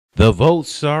The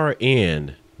votes are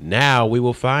in. Now we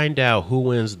will find out who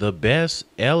wins the best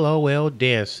LOL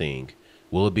dancing.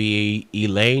 Will it be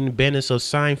Elaine Bennis of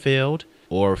Seinfeld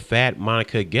or Fat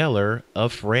Monica Geller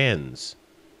of Friends?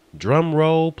 Drum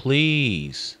roll,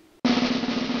 please.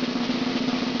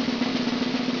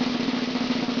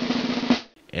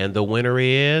 And the winner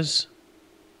is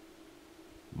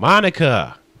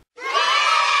Monica.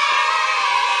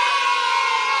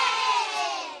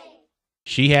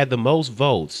 She had the most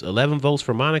votes, 11 votes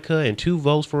for Monica and 2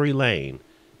 votes for Elaine.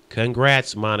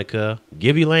 Congrats, Monica.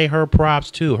 Give Elaine her props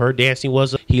too. Her dancing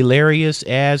was hilarious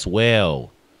as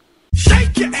well.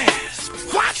 Shake your ass.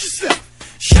 Watch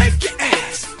yourself. Shake your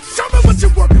ass. Show me what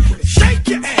you're working with. Shake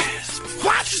your ass.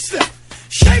 Watch yourself.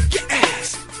 Shake your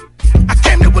ass. I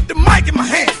came here with the mic in my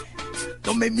hand.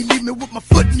 Don't make me leave me with my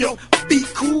foot in your be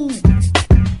cool.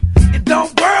 And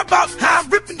don't worry about how I'm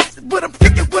ripping. What I'm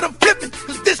kicking, what I'm flipping.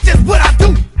 Cause this just what I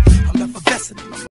do. I'm effervescent in my